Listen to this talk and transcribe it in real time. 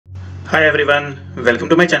Hi everyone, welcome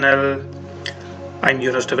to my channel. I'm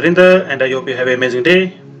your host Vrinder and I hope you have an amazing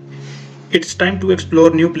day. It's time to explore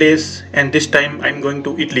new place and this time I'm going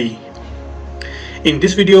to Italy. In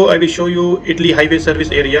this video I will show you Italy highway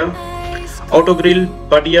service area, Autogrill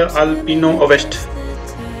Badia al Pino Ovest.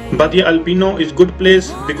 Badia al Pino is good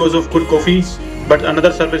place because of good coffee, but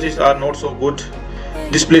another services are not so good.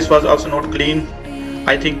 This place was also not clean.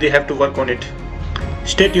 I think they have to work on it.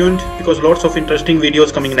 Stay tuned because lots of interesting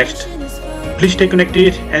videos coming next. Please stay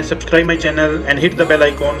connected and subscribe my channel and hit the bell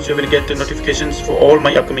icon so you will get the notifications for all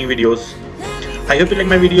my upcoming videos. I hope you like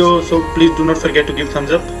my video, so please do not forget to give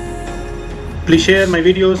thumbs up. Please share my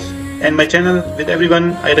videos and my channel with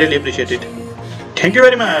everyone. I really appreciate it. Thank you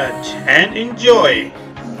very much and enjoy.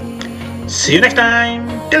 See you next time.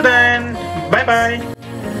 Till then, bye bye.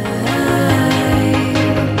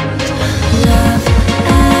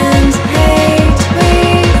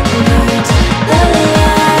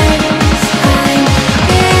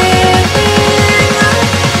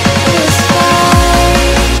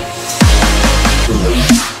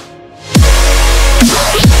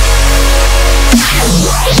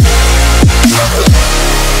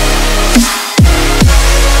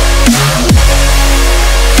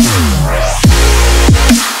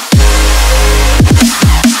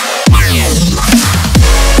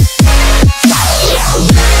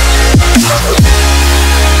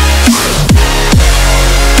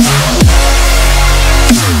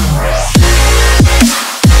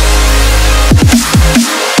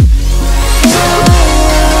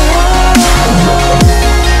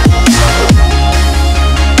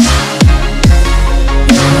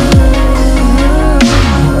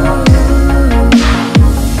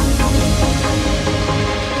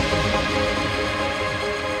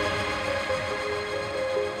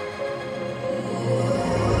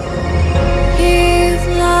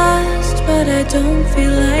 But I don't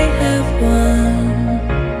feel I have one.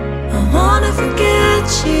 I wanna forget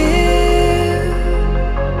you,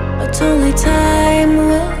 but only time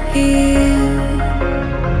will heal.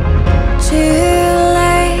 Too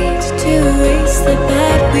late to erase the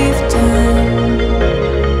bad we've done.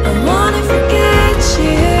 I wanna forget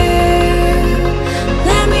you,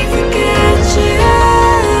 let me forget you.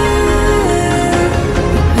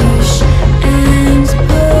 Push and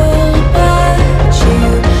pull, but you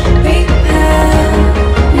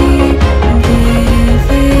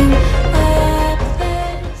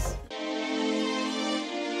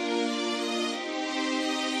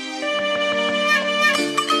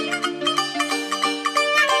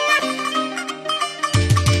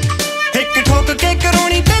के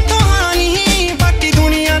करोनी ते नहीं बाकी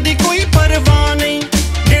दुनिया दी कोई परवाह नहीं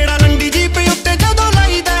जेड़ा लंडी जी पे उत्ते जदों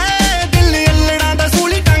लाईदा दिल अल्लड़ा दा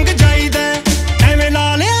सूली टंग जाईदा एवें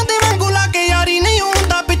लालियां दे वांगू लागे यारी नहीं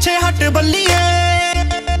हुंदा पिछे हट बल्लीए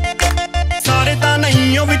सारे तां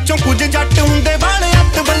नहीं ओ विचों कुछ जट हुंदे वाले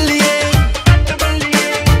हत्थ बल्लीए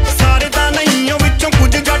सारे तां नहीं ओ विचों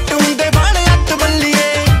कुछ जट हुंदे वाले हत्थ बल्लीए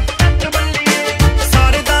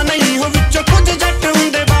सारे तां नहीं ओ विचों कुछ जट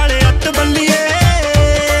हुंदे वाले हत्थ बल्लीए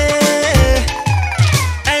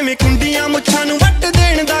कुंडियां मुच्छां नूं वट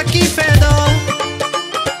देण दा की फायदा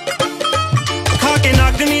खा के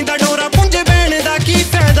नागनी दा डोरा पुंजे बैण दा की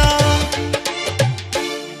फायदा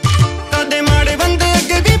कदे माड़े बंदे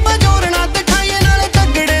अगे भी बजोरना ते खाइए नाले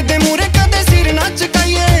तगड़े दे मूरे कदे सिर ना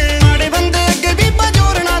चकाइए माड़े बंदे अगे भी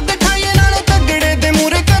बजोरना ते खाइए नाले तगड़े दे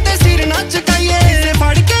मूरे कदे सिर ना चकाइए इसे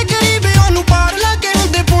फड़ के गरीब ओनू पार लागे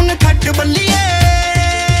हुंदे पुन खट बल्लीए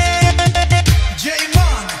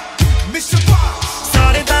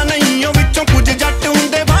कुछ जट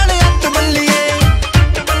हुंदे वाले हत्थ बल्लीए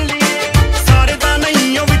सारे तां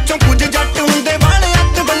नहीं ओ विचों कुछ जट हुंदे वाले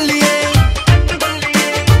हत्थ बल्लीए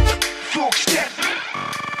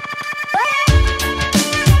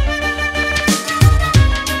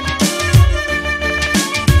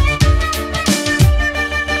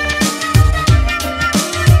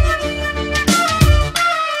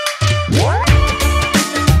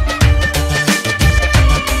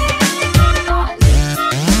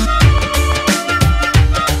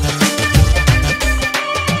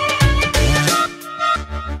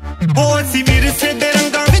ਅਸੀਂ ਵਿਰਸੇ ਦੇ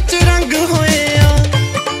ਰੰਗਾਂ ਵਿੱਚ ਰੰਗ ਹੋਏ ਆ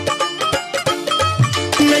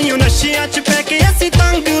ਨਹੀਂ ਨਸ਼ਿਆਂ 'ਚ ਪੈ ਕੇ ਅਸੀਂ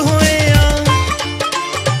ਤੰਗ ਹੋਏ ਆ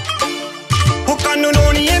ਉਹ ਕਾਨੂੰ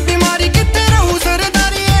ਲਾਉਣੀ ਏ ਬਿਮਾਰੀ ਕਿੱਥੇ ਰਹੂ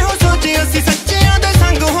ਸਰਦਾਰੀ ਇਹੋ ਸੋਚੇ ਅਸੀਂ ਸੱਚਿਆਂ ਦੇ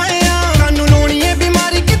ਸੰਗ ਹੋਏ ਆ ਕਾਨੂੰ ਲਾਉਣੀ ਏ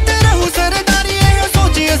ਬਿਮਾਰੀ ਕਿੱਥੇ ਰਹੂ ਸਰਦਾਰੀ ਇਹੋ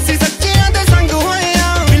ਸੋਚੇ ਅਸੀਂ ਸੱਚਿਆਂ ਦੇ ਸੰਗ ਹੋਏ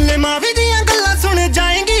ਆ ਮਿਲੇ ਮਾਵੀ ਦੀਆਂ ਗੱਲਾਂ ਸੁਣ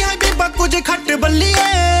ਜਾਏਂਗੀ ਹਾਂ ਬੀਬਾ ਕੁਝ ਖੱਟ ਬੱਲੀਏ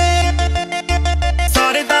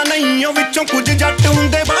ਸਾਰੇ ਤਾਂ ਨਹੀਂ ਉਹ ਵਿੱਚੋਂ ਕੁਝ ਜੱਟ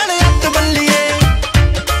ਹੁੰਦੇ ਵਾਲੇ ਹੱਥ ਬੱਲੀਏ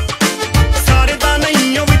ਸਾਰੇ ਤਾਂ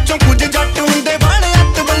ਨਹੀਂ ਉਹ ਵਿੱਚੋਂ ਕੁਝ ਜੱਟ ਹੁੰਦੇ ਵਾਲੇ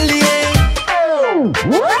ਹੱਥ ਬੱਲੀਏ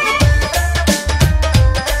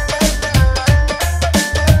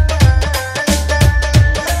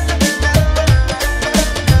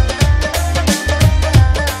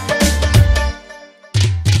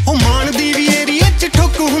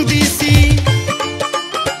ਹੁੰਦੀ